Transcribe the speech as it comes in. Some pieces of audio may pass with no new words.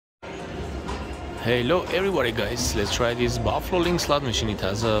Hello everybody guys, let's try this Buffalo Link slot machine. It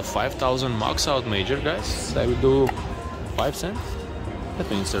has a 5000 max out major guys. I will do 5 cents. That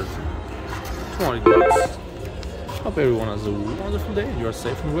means there's 20 bucks. Hope everyone has a wonderful day and you are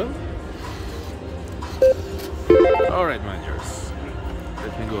safe and well. Alright managers,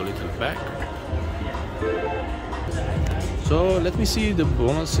 let me go a little back. So let me see the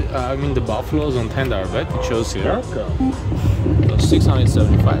bonus, the buffaloes on $10 bet. It shows here. So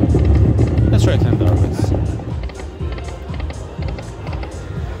 675. Let's try $10 bets.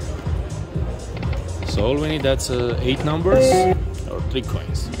 So all we need, that's 8 numbers or 3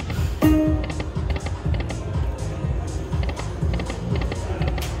 coins.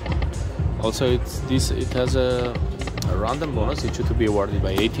 Also it has a random bonus. It should be awarded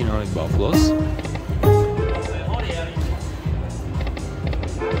by 1800 buffaloes.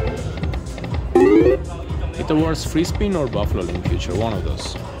 It awards free spin or Buffalo Link future, one of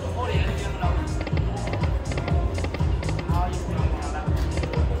those.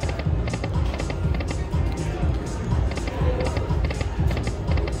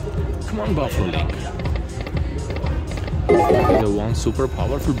 Come on Buffalo Link. The one super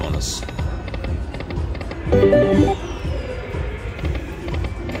powerful bonus.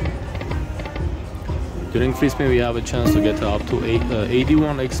 During free spin we have a chance to get up to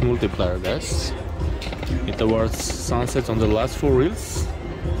 81x multiplier guys. It awards sunsets on the last 4 reels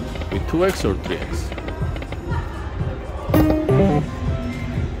with 2x or 3x.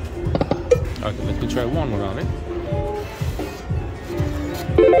 Okay, let me try one more on it.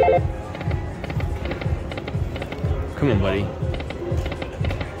 Come on, buddy.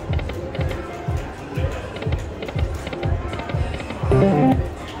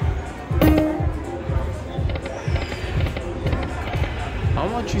 How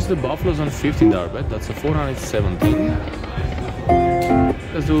much is the buffaloes on $15 bet? That's a 417.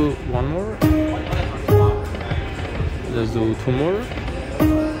 Let's do one more. Let's do 2 more.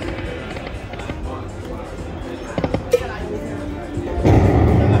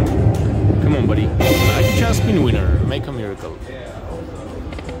 Come on, buddy. Like a chance spin winner. Make a miracle.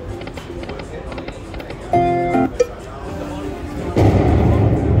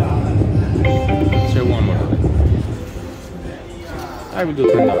 Let's try one more. I will do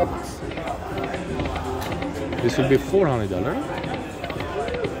 $10. This will be $400.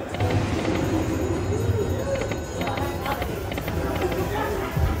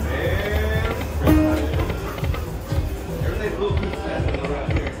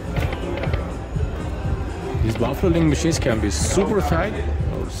 These Buffalo Link machines can be super tight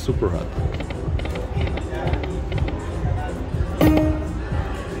or super hot.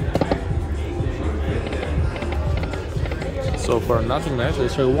 So far nothing nice.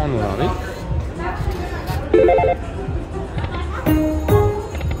 Let's try one more on it.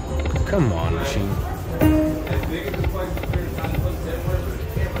 Come on, machine.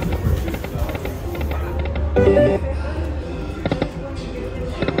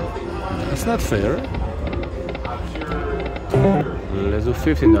 That's not fair. Let's do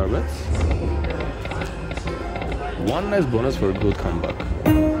 $15 bets. One nice bonus for a good comeback.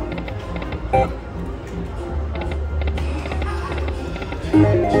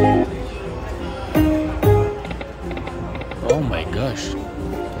 Oh my gosh.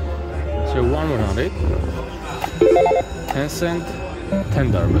 So one more on it. 10 cent,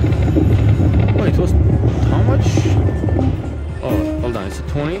 $10 bet. Oh, it was how much? Oh, hold on, it's a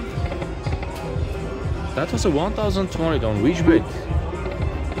 20. That was a 1020 on which bet?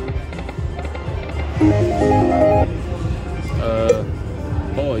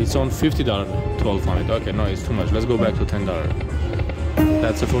 Oh, it's on $50, 1200. Okay, no, it's too much. Let's go back to $10.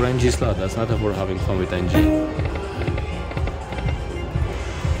 That's a for NG slot. That's not a for having fun with NG.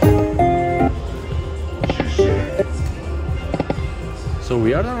 So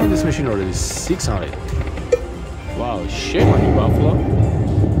we are done on this machine already. 600. Wow, shame on you, Buffalo.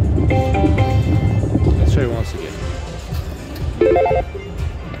 Let's try once again.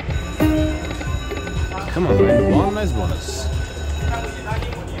 Come on, man. One nice bonus.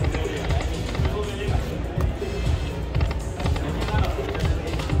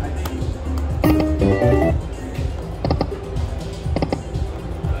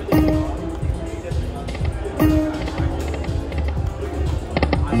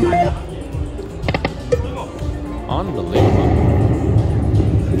 Unbelievable.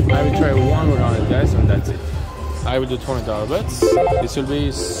 I will try one more on it guys and that's it. I will do $20 bets. This will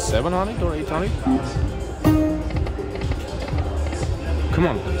be 700 or 800. Come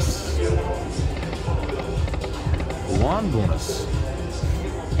on please. One bonus.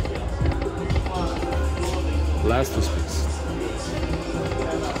 Last 2 spins.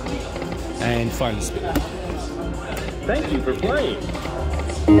 and final spin. Thank you for playing.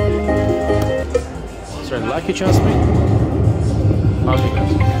 So lucky chance spin. Okay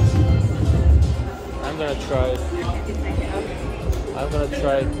guys. I'm gonna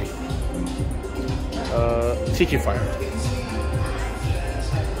try Tiki Fire.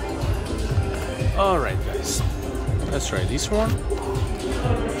 Alright guys. Let's try this one.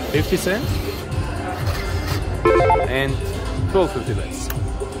 50 cents and 12.50 bets.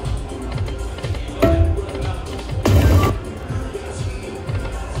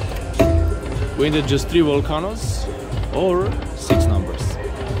 We needed just 3 volcanoes or 6 numbers.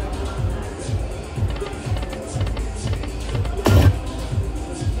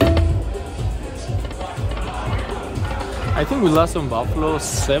 I think we lost on Buffalo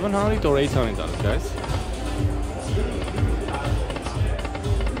 $700 or $800, guys.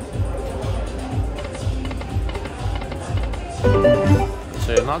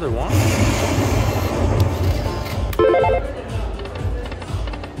 So another one.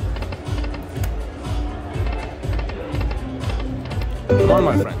 Come on,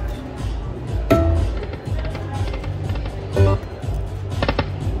 my friend.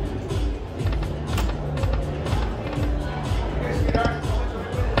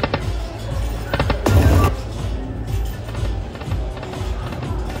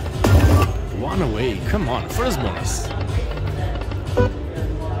 One away. Come on, first bonus.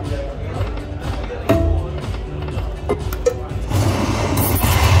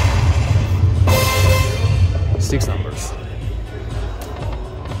 Six numbers.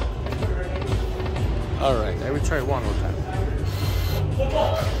 Alright, I will try one more time.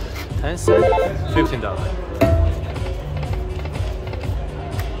 10 cents, $15.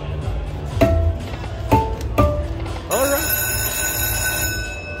 Alright.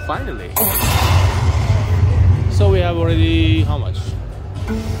 Finally. So we have already how much?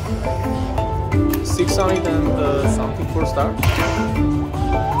 600 and something for start.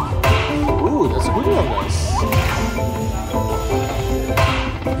 Ooh, that's a good one, guys.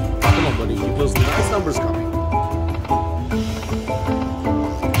 Come on, buddy, keep those nice numbers coming.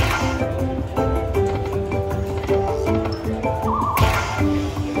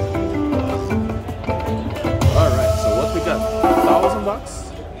 Alright, so what we got? $1,000?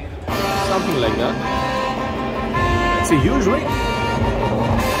 Something like that. That's a huge ring.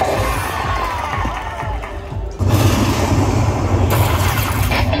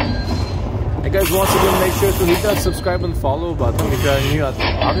 Guys, once again, make sure to hit that subscribe and follow button if you are new at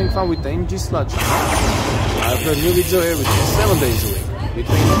having fun with the NG slot channel. I upload new videos every 7 days a week,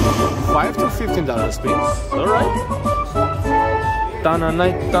 between $5 to $15 spins. Alright?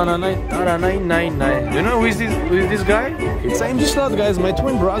 You know who is this guy? It's NG slot, guys, my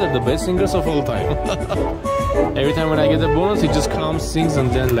twin brother, the best singers of all time. Every time when I get a bonus, he just comes, sings,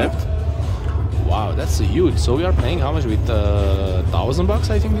 and then left. Wow, that's huge. So we are playing how much with $1,000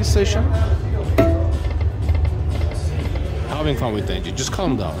 I think this session. Having fun with NG. Just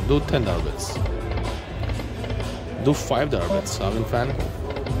calm down. Do $10 bets. Do $5 bets. Having fun.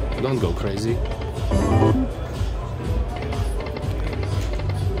 Don't go crazy.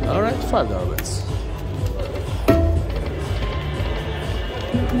 Alright, $5 bets.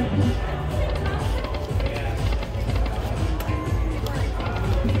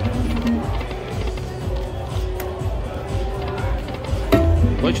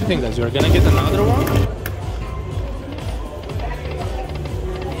 What do you think, guys? You're gonna get another one?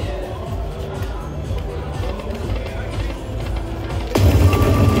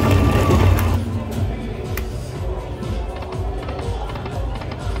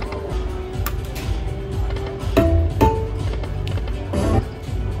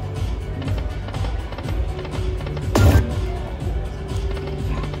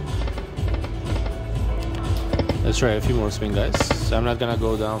 Let's try a few more spin, guys. So I'm not gonna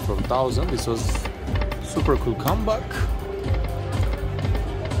go down from 1,000. This was super cool comeback.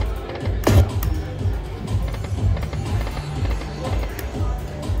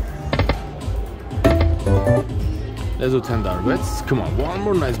 Let's do $10 bets. Come on, one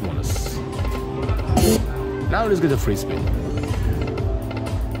more nice bonus. Now let's get a free spin.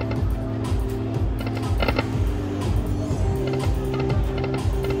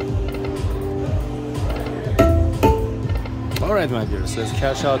 Alright, my dears, let's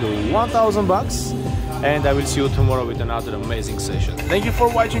cash out the $1,000 and I will see you tomorrow with another amazing session. Thank you for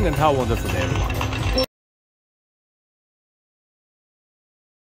watching and have a wonderful day, everyone.